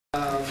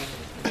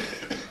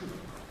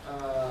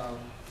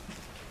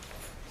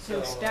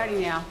So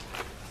starting now.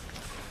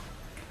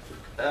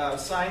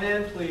 Sign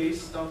in,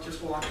 please. Don't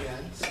just walk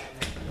in. Sign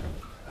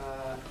in.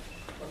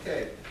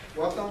 Okay.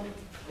 Welcome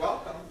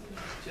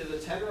to the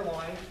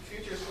Tenderloin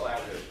Futures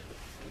Collaborative.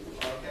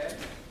 Okay.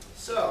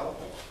 So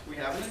we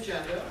have an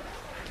agenda,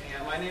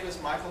 and my name is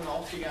Michael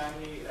Nolte.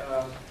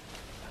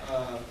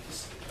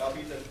 I'll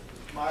be the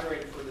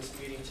moderator for this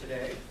meeting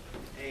today,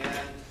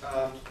 and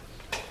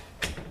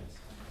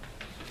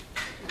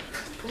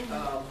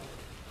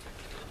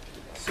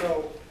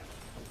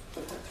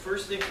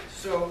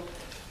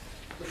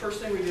the first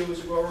thing we do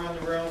is we go around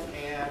the room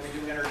and we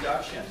do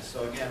introductions.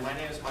 So again, my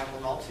name is Michael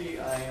Nolte.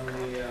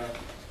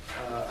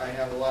 I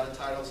have a lot of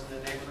titles in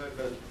the neighborhood,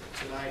 but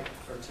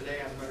today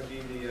I'm going to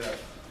be the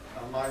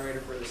moderator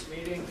for this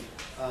meeting.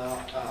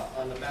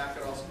 On the back,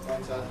 it also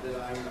points out that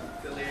I'm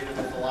affiliated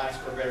with Alliance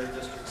for Better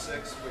District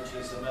 6, which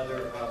is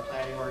another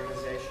planning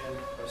organization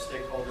of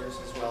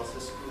stakeholders, as well as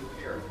this group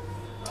here.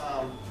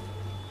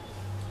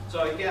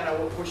 So again, I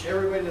will push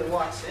everybody that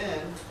walks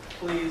in,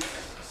 please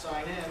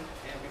sign in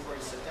and before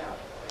you sit down.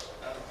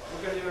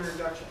 We're going to do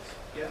introductions.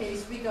 Yes? Can you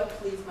speak up,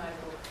 please,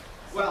 Michael?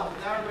 Well,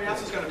 now everybody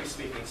else is going to be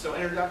speaking. So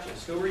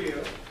introductions. Who are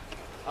you?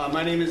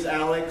 My name is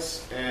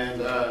Alex,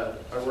 and I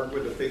work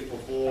with the Faithful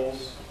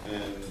Fools,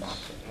 and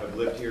have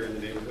lived here in the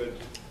neighborhood.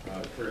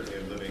 Currently,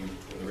 I'm living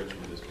in the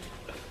Richmond district.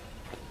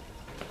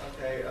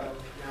 Okay.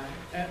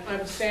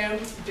 I'm Sam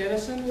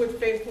Dennison with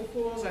Faithful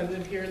Fools. I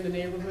live here in the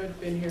neighborhood.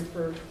 Been here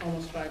for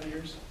almost 5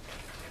 years.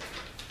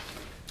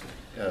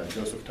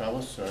 Joseph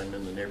Thomas, I'm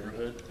in the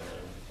neighborhood,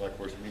 Black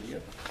Horse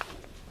Media.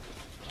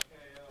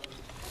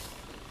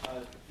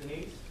 Okay.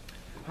 Denise?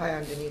 Hi,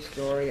 I'm Denise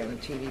Dory. I'm a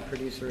TV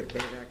producer at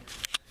Bayback,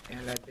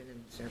 and I've been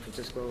in San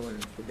Francisco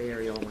and the Bay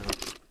Area all my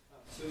life.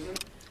 Susan?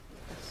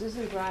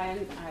 Susan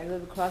Bryan. I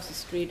live across the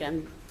street.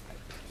 I'm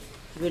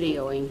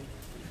videoing.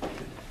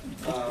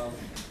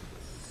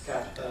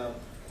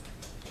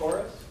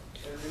 Torres?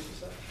 Introduce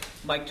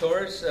yourself. Mike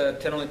Torres,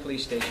 Tenderloin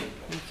Police Station.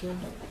 Thank you.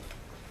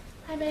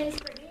 Hi, my name is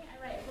Brittany.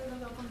 I write for the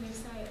local news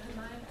site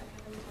Headline. I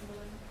cover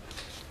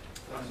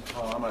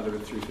Tenderloin. I live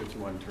at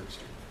 351 Turk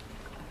Street.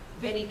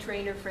 Betty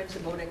Trainer, Friends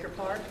of Bonecker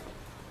Park.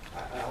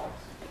 Alex?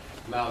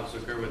 I'm Alex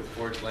Zucker with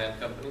Forge Land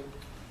Company.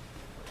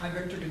 I'm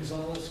Victor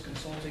Gonzalez,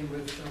 consulting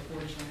with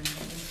Forge Land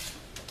Company.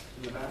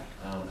 In the back?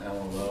 I'm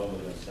Alan Lowe,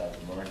 live in South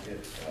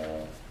Market,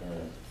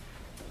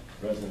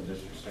 resident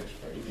District 6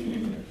 for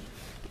 18 years.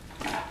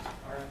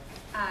 All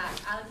right.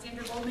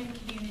 Alexandra Goldman,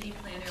 community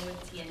planner with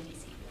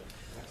TNDC.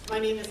 My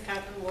name is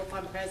Catherine Wolf.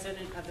 I'm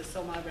president of the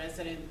Soma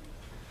Resident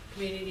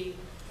Community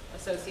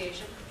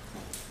Association.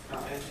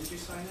 And did you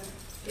sign in?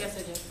 Yes,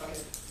 I did.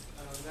 Okay.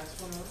 Next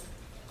one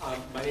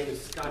over. My name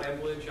is Scott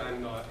Emblidge.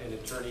 I'm an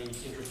attorney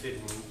interested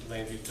in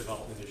land use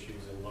development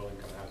issues and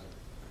low-income housing.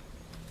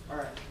 All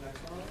right.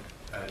 Next one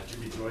over.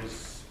 Jimmy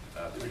Joyce,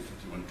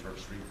 351 Turk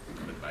Street,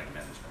 with bank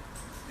management.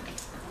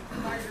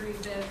 Marjorie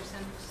Bev,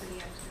 Central City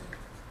Extra.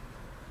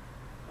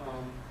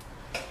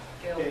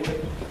 Gail Okay.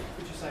 Wood,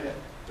 Could you sign in?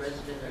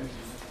 resident of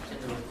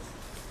Tenderloin.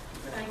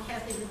 I'm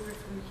Kathy Hoover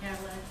from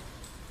Cadillac.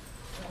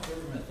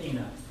 River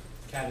Athena,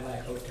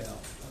 Cadillac Hotel.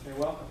 Okay,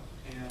 welcome.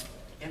 And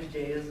MJ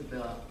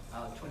Isabel,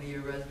 20-year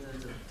resident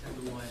of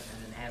Tenderloin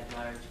and an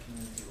at-large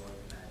community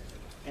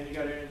organizer. you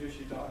got to introduce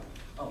your dog.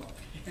 Oh,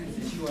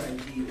 since you are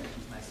indeed,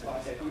 she's my son.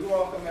 Okay, we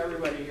welcome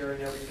everybody here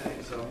and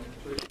everything, so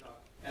please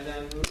talk. And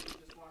then who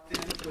just walked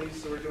in,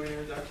 please, so we're doing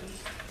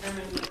introductions.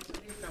 Herman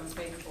Leslie from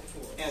Faithful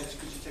Fools. And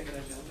could you take an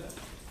agenda?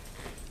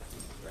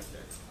 Right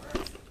there. All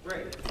right,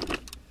 great.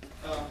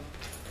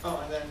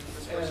 And then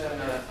this person.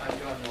 I'm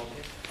John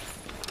Nolte.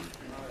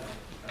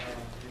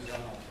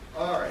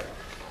 All right.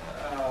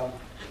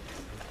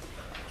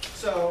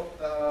 So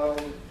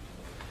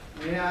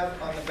we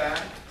have on the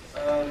back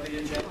the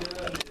agenda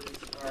is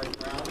our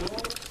ground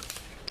rules,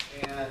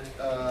 and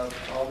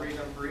I'll read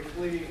them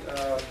briefly.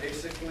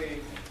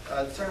 Basically,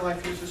 the Tenderloin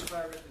Futures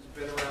Collaborative has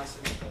been around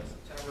since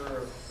September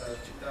of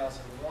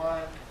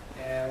 2001,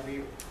 and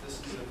this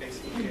is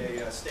basically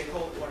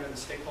one of the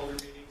stakeholder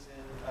meetings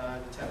in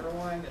the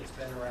Tenderloin. It's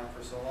been around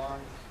for so long.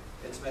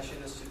 Its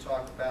mission is to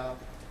talk about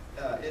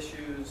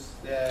issues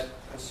that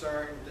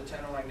concern the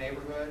Tenderloin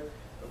neighborhood.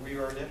 We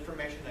are an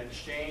information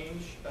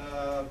exchange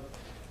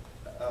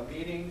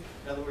meeting.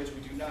 In other words, we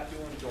do not do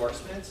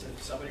endorsements.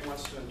 If somebody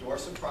wants to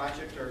endorse a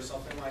project or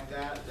something like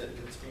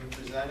that's being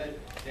presented,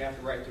 they have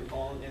to write their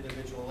own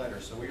individual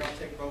letter. So we don't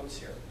take votes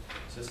here.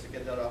 It's just to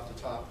get that off the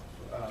top.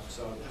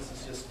 So this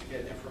is just to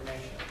get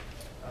information.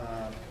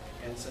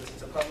 And since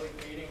it's a public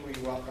meeting, we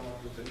welcome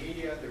the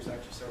media. There's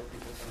actually several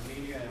people from the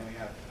media, and we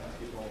have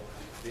people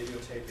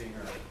videotaping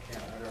or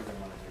whatever they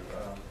want to do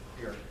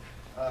here.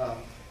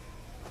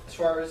 As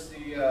far as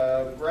the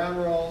ground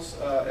rules,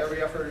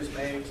 every effort is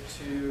made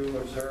to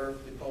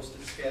observe the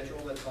posted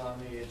schedule that's on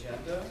the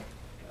agenda.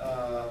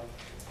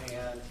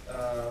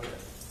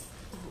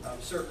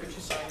 Sir, could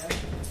you sign in?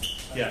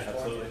 Yeah,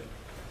 absolutely.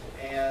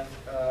 And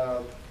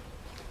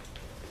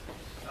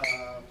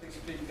please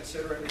be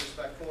considerate and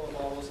respectful of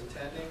all those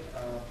attending.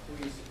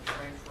 Please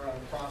refrain from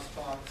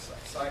crosstalk,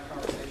 side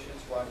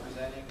conversations while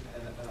presenting,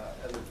 and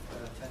other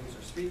attendees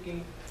are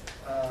speaking,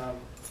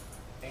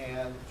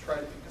 and try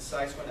to be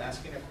concise when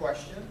asking a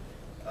question.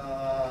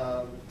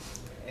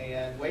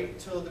 And wait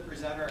till the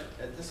presenter,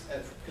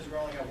 because we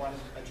only have one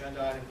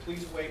agenda item,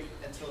 please wait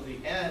until the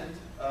end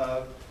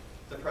of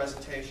the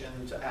presentation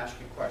to ask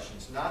you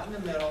questions. Not in the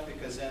middle,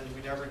 because then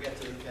we never get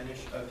to the finish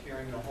of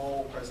hearing the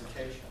whole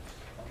presentation.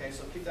 Okay,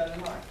 so keep that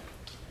in mind.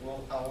 I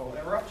will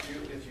interrupt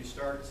you if you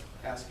start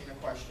asking a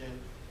question.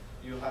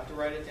 You'll have to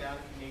write it down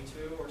if you need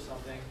to or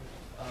something.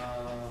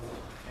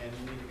 And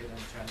you need to get an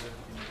agenda if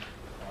you need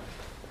one.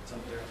 It's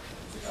up there.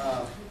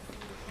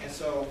 And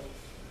so,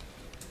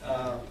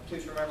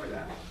 please remember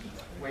that.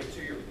 Wait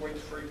for your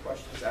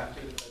questions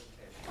after the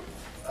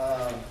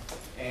presentation.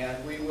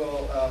 And we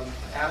will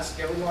ask,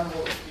 everyone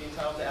will be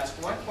entitled to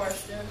ask one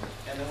question,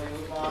 and then we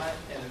move on.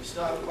 And if you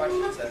still have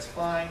questions, that's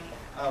fine.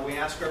 We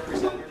ask our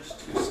presenters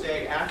to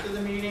stay after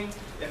the meeting.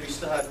 If you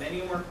still have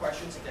many more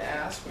questions to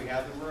ask, we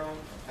have the room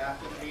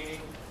after the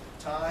meeting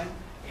time,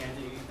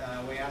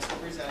 and we ask the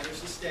presenters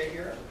to stay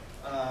here.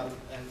 And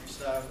if you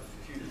still have a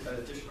few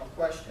additional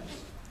questions.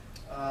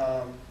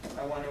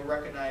 I want to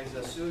recognize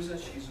Susan.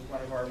 She's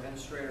one of our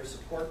administrative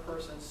support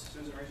persons.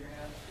 Susan, raise your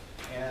hand.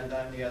 And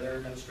I'm the other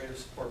administrative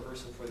support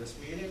person for this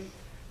meeting.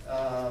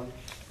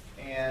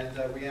 And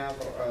we have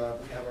a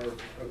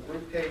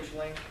group page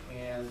link,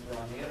 and we're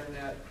on the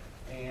internet,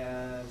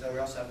 and we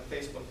also have a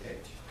Facebook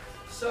page.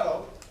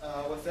 So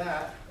with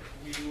that,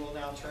 we will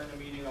now turn the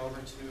meeting over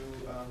to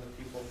the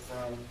people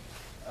from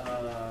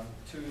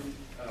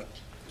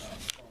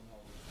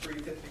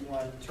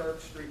 351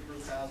 Turk Street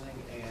Group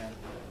Housing and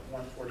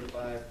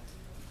 145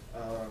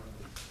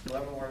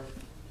 Leavenworth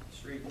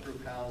Street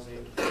Group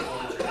Housing.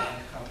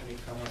 Company,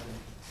 come up and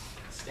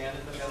stand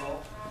in the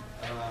middle,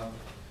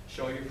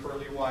 show your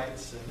pearly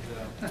whites, and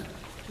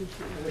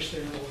I wish they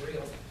were all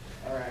real.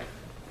 all right.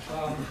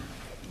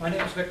 My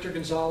name is Victor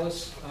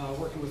Gonzalez,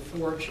 working with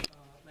Forge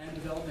Land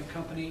Development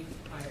Company.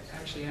 I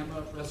actually am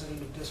a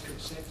resident of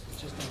District 6.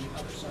 It's just on the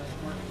other side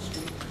of Market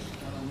Street,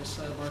 not on this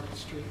side of Market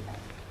Street.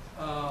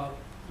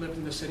 Lived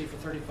in the city for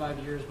 35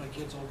 years. My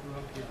kids all grew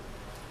up here.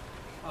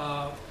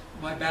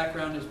 My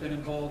background has been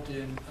involved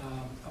in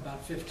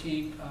about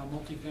 15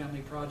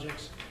 multifamily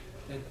projects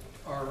that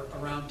are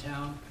around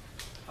town,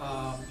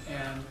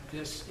 and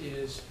this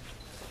is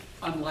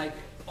unlike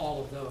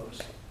all of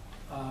those.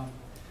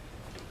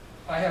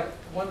 I have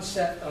one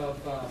set of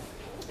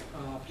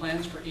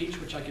plans for each,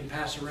 which I can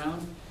pass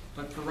around,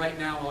 but for right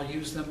now I'll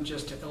use them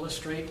just to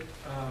illustrate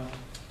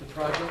the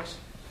projects.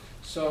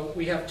 So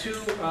we have two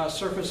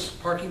surface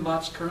parking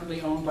lots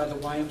currently owned by the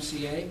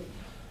YMCA,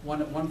 one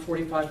at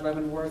 145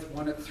 Leavenworth,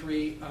 one at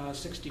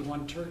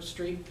 361 Turk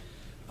Street.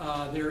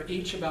 They're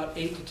each about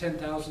 8,000 to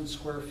 10,000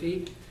 square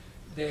feet.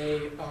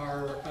 They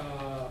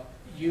are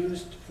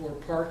used for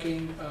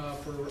parking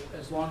for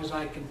as long as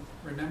I can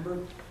remember,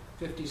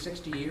 50,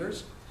 60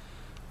 years.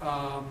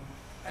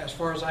 As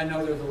far as I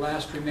know, they're the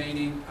last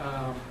remaining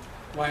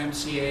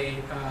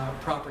YMCA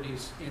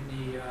properties in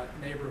the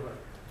neighborhood.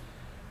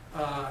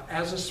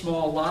 As a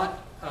small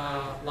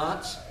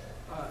lots,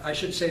 I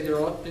should say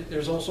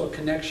there's also a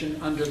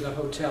connection under the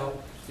hotel,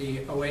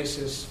 the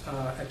Oasis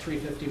at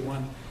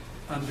 351,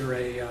 under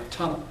a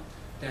tunnel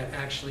that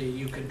actually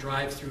you can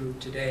drive through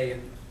today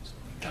and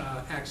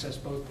access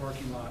both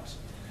parking lots.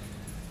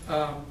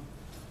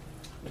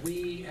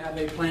 We have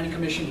a planning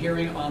commission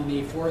hearing on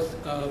the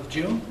 4th of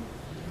June.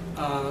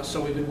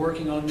 So we've been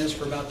working on this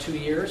for about 2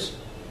 years.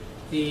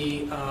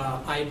 The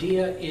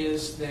idea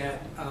is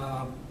that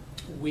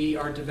we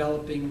are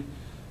developing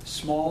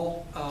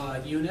small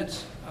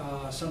units.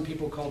 Some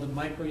people call them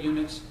micro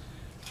units.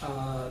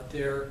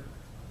 They're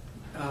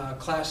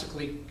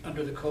classically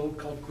under the code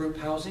called group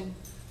housing.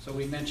 So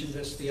we mentioned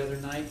this the other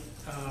night.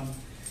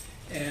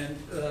 And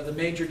the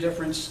major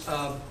difference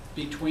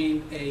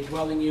between a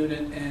dwelling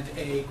unit and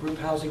a group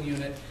housing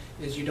unit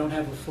is you don't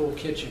have a full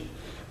kitchen.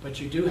 But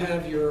you do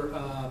have your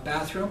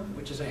bathroom,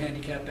 which is a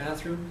handicap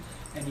bathroom,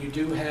 and you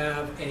do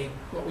have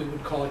what we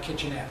would call a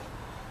kitchenette,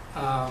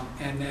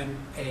 and then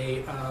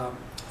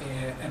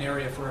an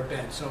area for a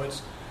bed. So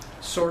it's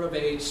sort of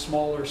a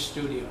smaller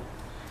studio.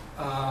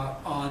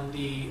 On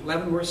the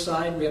Leavenworth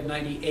side, we have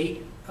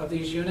 98 of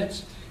these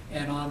units,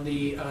 and on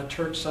the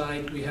Turk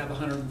side, we have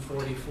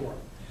 144.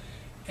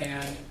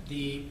 And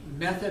the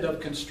method of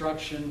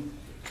construction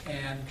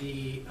and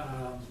the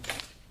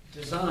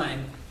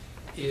design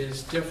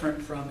is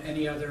different from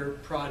any other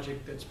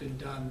project that's been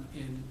done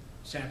in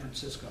San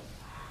Francisco.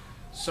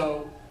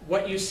 So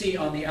what you see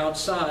on the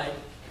outside,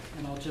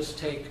 and I'll just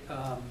take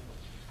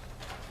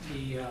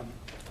the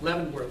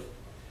Leavenworth,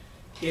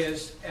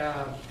 is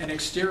an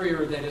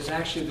exterior that is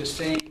actually the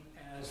same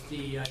as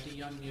the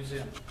Young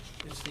Museum.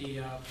 It's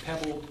the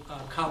pebbled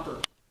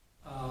copper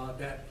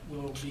that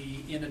will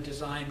be in a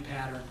design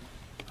pattern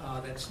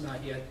that's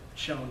not yet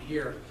shown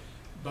here,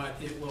 but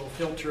it will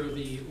filter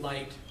the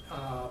light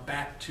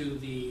back to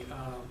the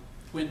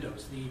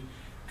windows. The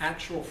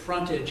actual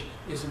frontage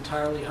is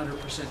entirely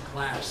 100%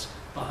 glass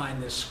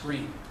behind this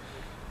screen.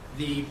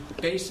 The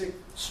basic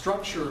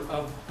structure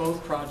of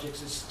both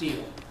projects is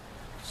steel.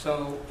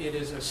 So it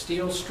is a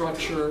steel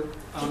structure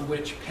on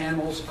which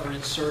panels are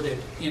inserted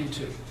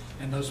into,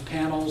 and those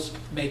panels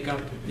make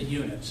up the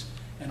units.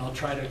 And I'll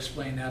try to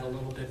explain that a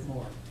little bit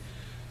more.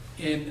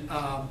 In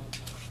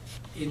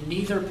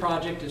neither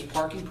project is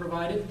parking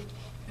provided,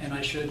 and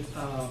I should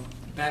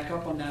back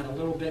up on that a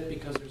little bit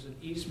because there's an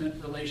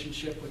easement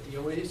relationship with the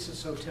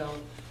Oasis Hotel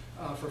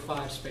for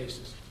 5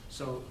 spaces.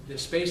 So the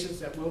spaces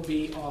that will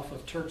be off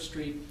of Turk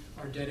Street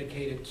are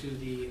dedicated to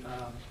the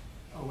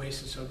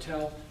Oasis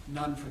Hotel,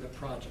 none for the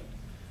project.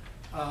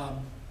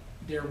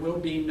 There will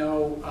be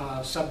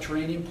no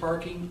subterranean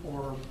parking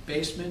or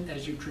basement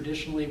as you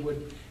traditionally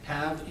would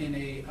have in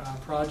a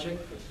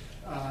project.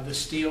 The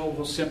steel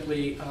will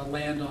simply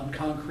land on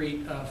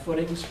concrete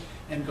footings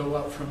and go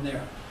up from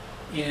there.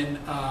 In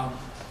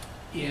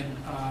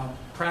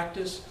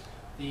practice,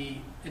 the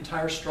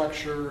entire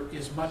structure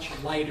is much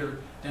lighter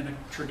than a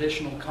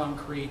traditional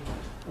concrete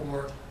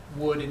or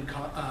wood and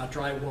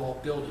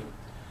drywall building.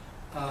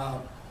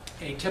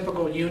 A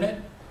typical unit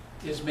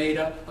is made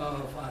up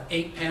of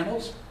 8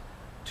 panels,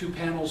 2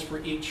 panels for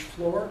each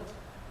floor,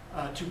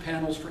 2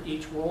 panels for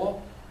each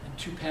wall, and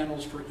 2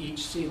 panels for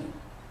each ceiling.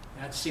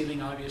 That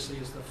ceiling obviously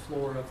is the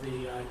floor of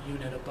the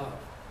unit above.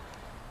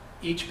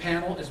 Each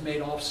panel is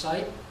made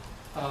off-site.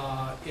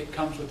 It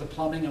comes with the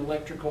plumbing,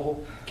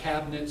 electrical,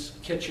 cabinets,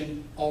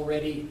 kitchen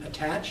already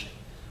attached.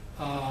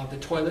 The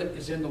toilet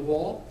is in the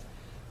wall,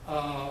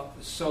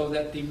 so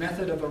that the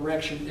method of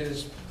erection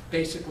is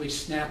basically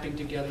snapping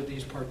together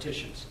these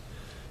partitions.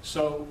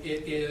 So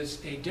it is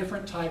a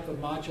different type of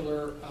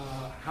modular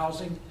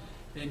housing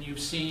than you've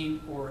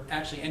seen, or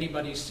actually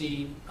anybody's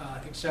seen,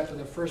 except for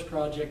the first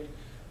project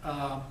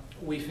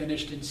we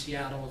finished in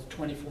Seattle with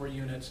 24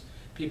 units.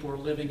 People were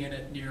living in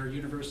it near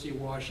University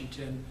of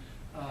Washington,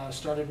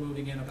 started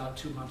moving in about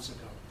 2 months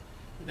ago.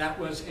 That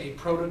was a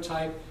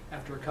prototype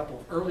after a couple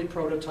of early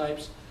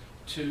prototypes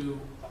to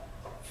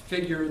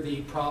figure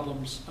the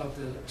problems of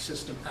the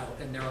system out,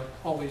 and there are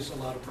always a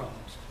lot of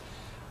problems.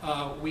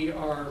 We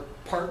are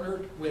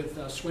partnered with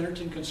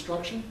Swinnerton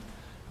Construction,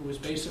 who is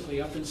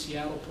basically up in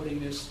Seattle putting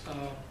this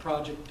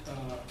project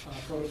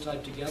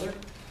prototype together,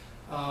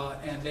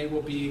 and they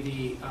will be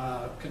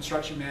the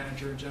construction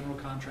manager and general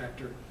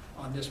contractor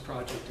on this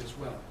project as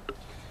well.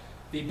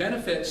 The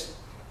benefits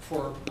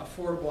for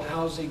affordable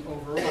housing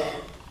overall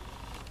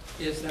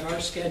is that our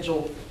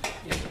schedule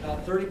is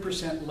about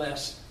 30%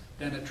 less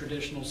than a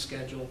traditional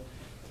schedule,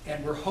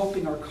 and we're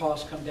hoping our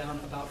costs come down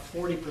about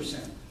 40%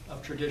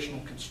 of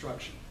traditional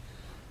construction.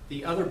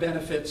 The other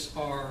benefits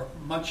are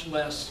much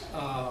less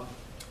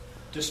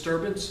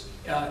disturbance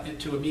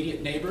to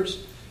immediate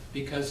neighbors,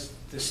 because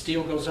the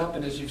steel goes up,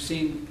 and as you've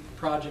seen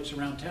projects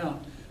around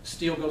town,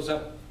 steel goes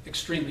up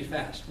extremely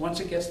fast.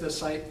 Once it gets to the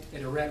site,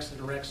 it erects, it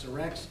erects, it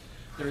erects.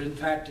 There, in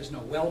fact, is no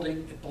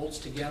welding. It bolts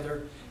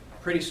together.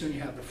 Pretty soon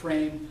you have the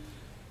frame.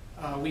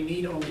 We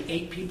need only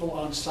 8 people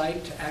on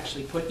site to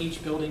actually put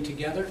each building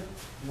together.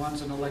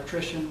 One's an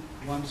electrician,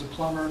 one's a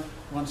plumber,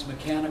 one's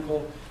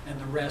mechanical, and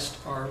the rest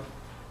are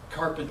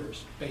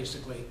carpenters,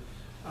 basically.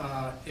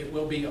 It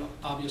will be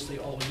obviously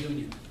all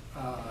union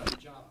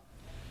job.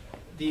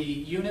 The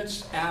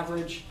units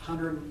average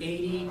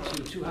 180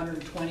 to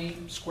 220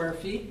 square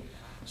feet,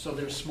 so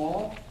they're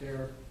small.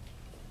 They're,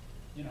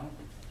 you know,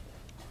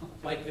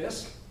 like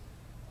this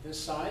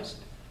size,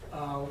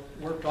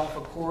 worked off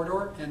a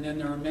corridor, and then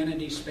there are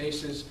amenity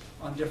spaces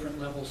on different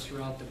levels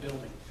throughout the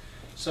building.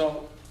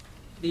 So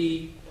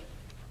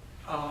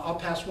I'll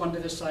pass one to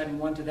this side and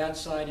one to that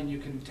side, and you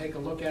can take a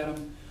look at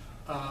them.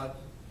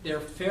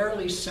 They're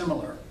fairly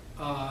similar,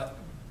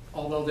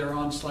 although they're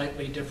on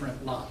slightly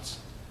different lots.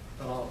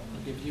 But I'll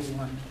give you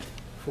one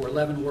for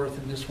Leavenworth,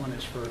 and this one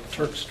is for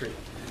Turk Street.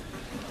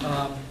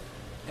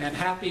 And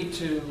happy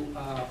to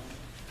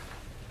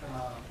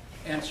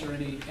answer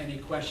any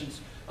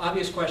questions.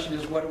 Obvious question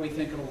is, what do we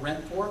think it'll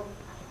rent for?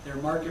 They're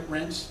market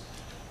rents.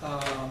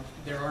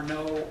 There are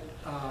no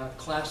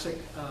classic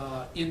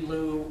in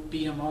lieu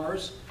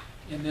BMRs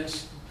in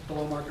this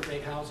below market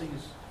rate housing.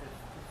 Is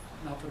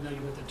not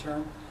familiar with the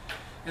term.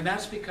 And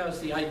that's because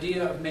the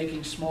idea of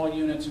making small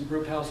units and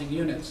group housing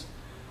units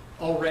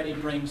already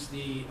brings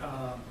the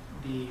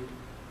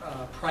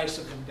price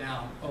of them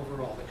down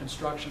overall, the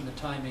construction, the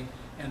timing,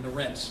 and the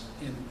rents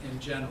in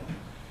general.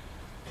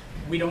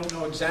 We don't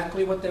know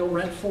exactly what they'll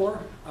rent for.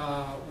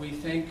 We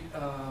think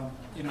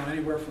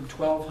anywhere from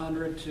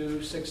 $1,200 to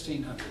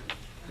 $1,600.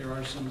 There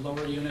are some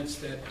lower units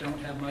that don't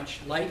have much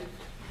light,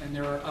 and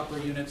there are upper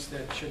units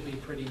that should be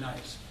pretty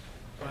nice.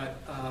 But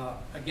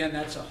again,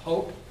 that's a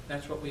hope.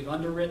 That's what we've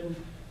underwritten.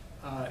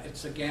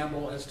 It's a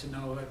gamble as to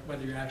know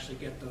whether you actually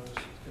get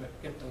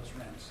those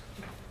rents.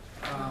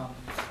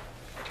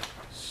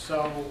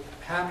 So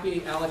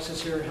happy Alex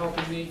is here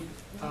helping me.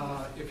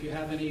 If you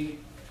have any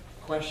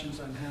questions,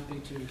 I'm happy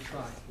to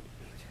try.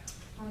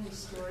 How many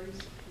stories?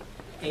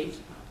 8,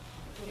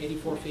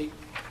 84 feet.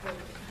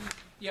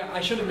 Yeah,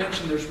 I should have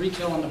mentioned there's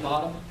retail on the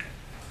bottom,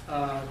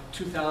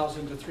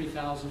 2,000 to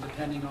 3,000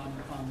 depending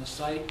on the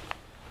site.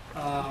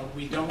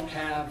 We don't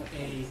have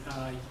a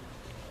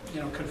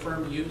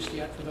confirmed use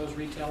yet for those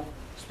retail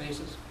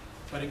spaces.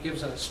 but it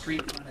gives a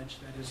street frontage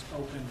that is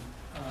open,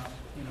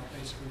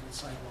 basically the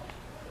sidewalk.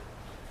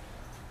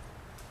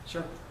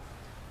 Sure.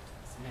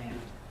 Ma'am,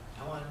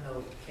 I want to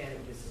know, can it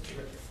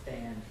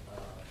withstand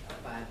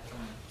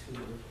 5.2?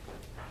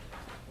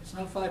 It's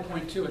not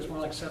 5.2, it's more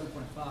like 7.5.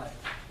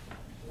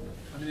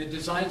 I mean, the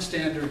design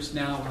standards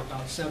now are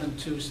about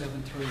 7.2,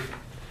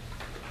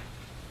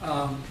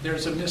 7.3.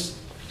 There's a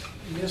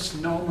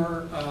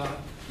misnomer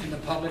in the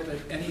public that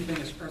anything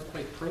is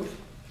earthquake-proof.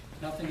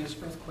 Nothing is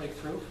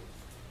earthquake-proof.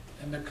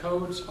 And the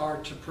codes are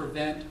to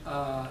prevent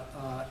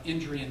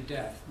injury and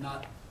death,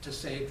 not to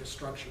save the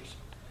structures.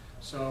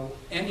 So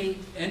any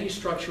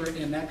structure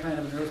in that kind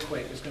of an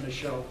earthquake is going to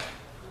show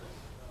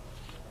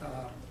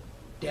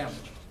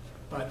damage.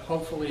 But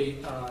hopefully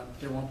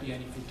there won't be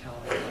any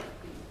fatality.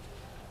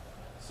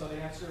 So the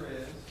answer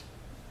is?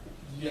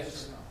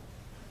 Yes.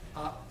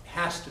 Or no?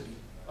 Has to be,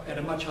 at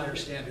a much higher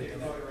standard than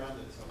that. Around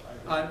it, so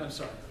I'm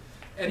sorry.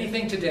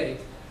 Anything today,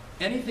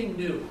 anything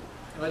new,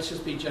 let's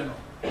just be general,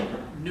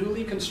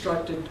 newly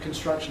constructed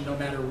construction, no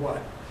matter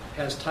what,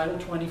 has Title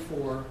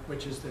 24,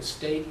 which is the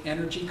state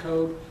energy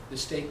code, the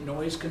state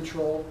noise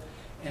control,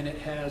 and it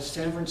has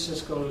San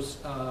Francisco's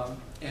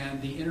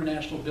and the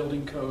international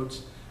building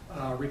codes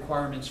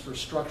requirements for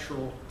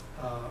structural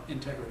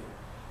integrity.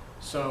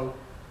 So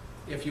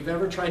if you've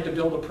ever tried to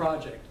build a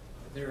project,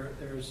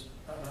 there's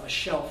a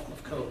shelf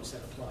of codes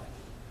that apply.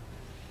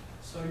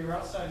 So your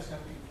outside is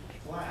going to be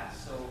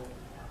glass, so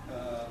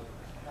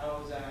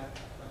how is that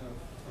going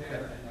to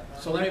fare?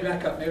 So let me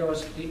back up. Maybe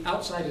the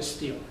outside is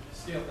steel.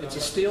 Steel. It's a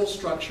steel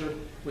structure.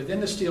 Within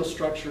the steel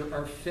structure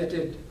are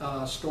fitted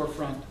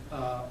storefront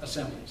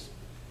assemblies.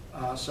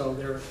 So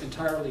they're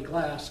entirely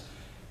glass.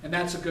 And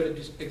that's a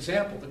good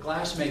example. The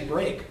glass may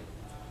break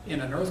in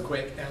an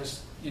earthquake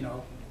as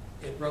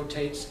it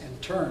rotates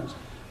and turns,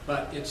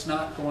 but it's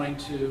not going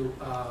to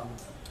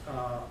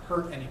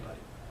hurt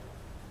anybody,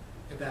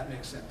 if that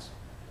makes sense.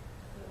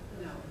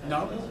 No.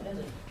 No?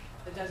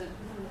 It doesn't,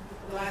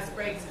 glass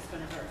breaks, it's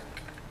going to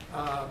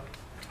hurt.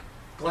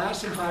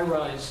 Glass in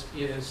high-rise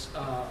is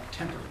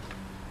tempered.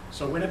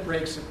 So when it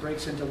breaks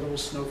into little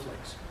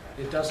snowflakes.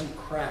 It doesn't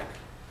crack.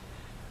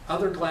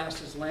 Other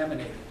glass is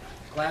laminated.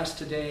 Glass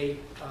today,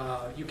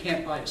 you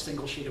can't buy a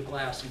single sheet of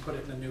glass and put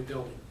it in a new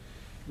building.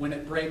 When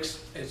it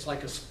breaks, it's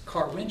like a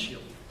car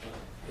windshield.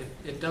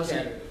 It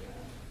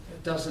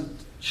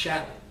doesn't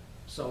shatter.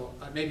 So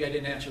maybe I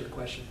didn't answer the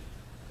question.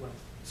 Well,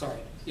 sorry.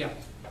 Yeah.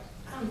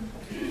 I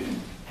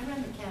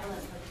run the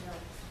Cadillac Hotel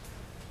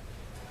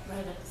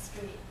right up the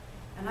street,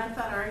 and I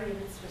thought our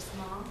units were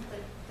small, but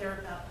they're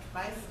about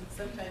twice and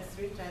sometimes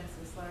 3 times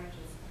as large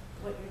as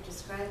what you're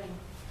describing.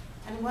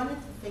 And one of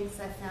the things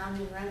I found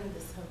in running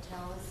this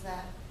hotel is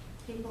that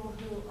people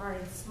who are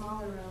in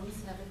smaller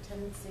rooms have a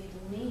tendency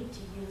to need to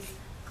use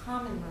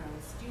common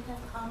rooms. Do you have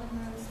common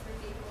rooms for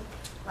people,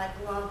 like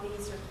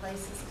lobbies or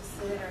places to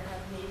sit or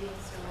have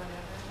meetings or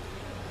whatever?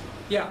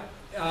 Yeah.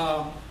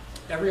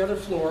 Every other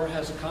floor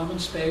has a common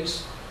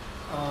space,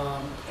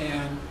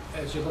 and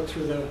as you look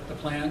through the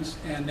plans,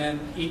 and then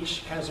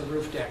each has a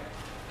roof deck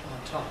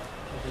on top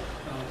of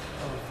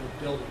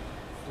the building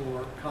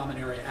for common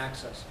area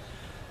access.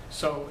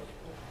 So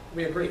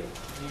we agree.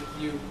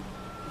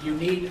 You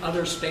need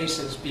other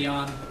spaces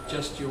beyond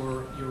just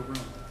your room.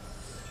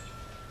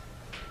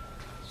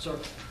 So,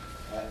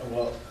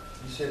 well,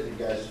 you said you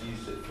guys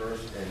used it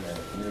first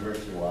in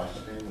University of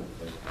Washington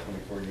with like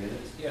 24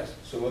 units? Yes.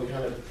 So what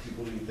kind of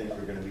people do you think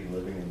are going to be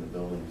living in the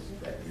buildings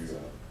that you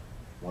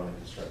want to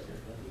construct here?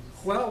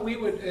 Well,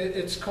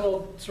 it's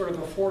called sort of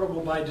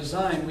affordable by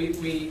design.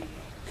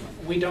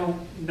 We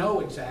don't know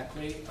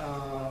exactly.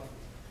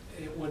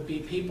 It would be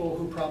people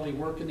who probably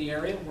work in the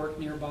area, work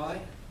nearby,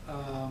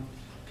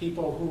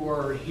 people who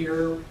are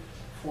here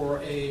for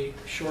a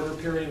shorter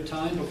period of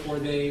time before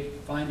they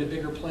find a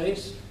bigger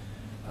place,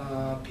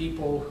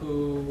 people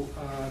who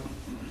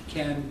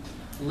can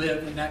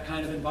live in that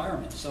kind of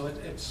environment. So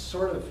it's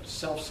sort of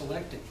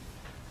self-selecting.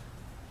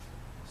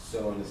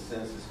 So in a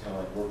sense, it's kind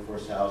of like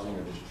workforce housing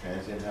or just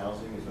transient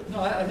housing? Is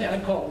No,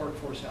 I'd call it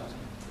workforce housing.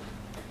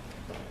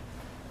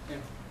 Yeah.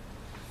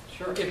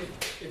 Sure.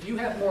 If you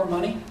have more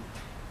money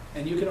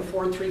and you can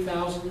afford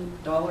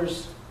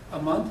 $3,000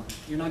 a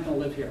month, you're not going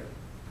to live here.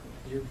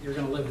 You're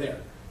going to live there,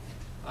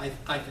 I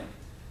think.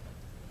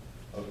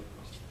 Okay.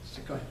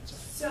 So go ahead.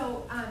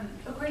 So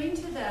according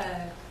to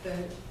the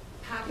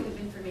packet of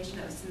information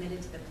that was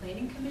submitted to the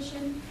Planning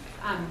Commission,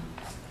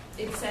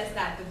 it says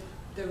that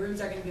the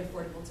rooms are going to be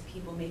affordable to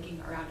people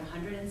making around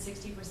 160%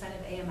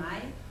 of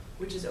AMI,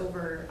 which is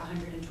over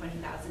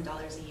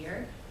 $120,000 a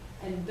year.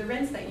 And the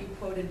rents that you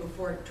quoted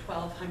before,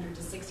 $1,200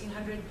 to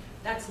 $1,600,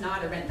 that's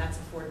not a rent that's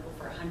affordable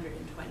for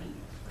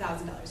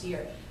 $120,000 a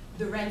year.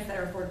 The rents that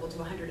are affordable to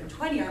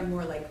 $120,000 are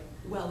more like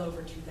well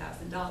over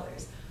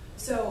 $2,000.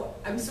 So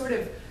I'm sort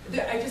of,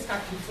 I just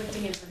got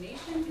conflicting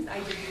information because I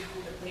did read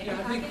through the planning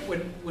packet. I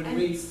think when and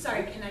we...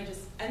 Sorry, can I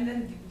just, and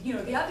then,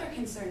 the other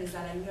concern is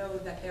that I know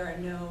that there are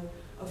no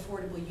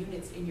affordable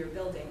units in your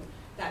building,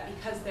 that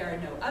because there are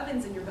no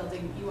ovens in your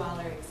building, you all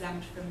are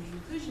exempt from the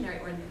inclusionary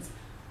ordinance.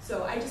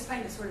 So I just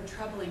find it sort of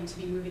troubling to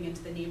be moving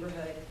into the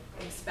neighborhood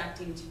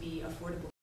expecting to be affordable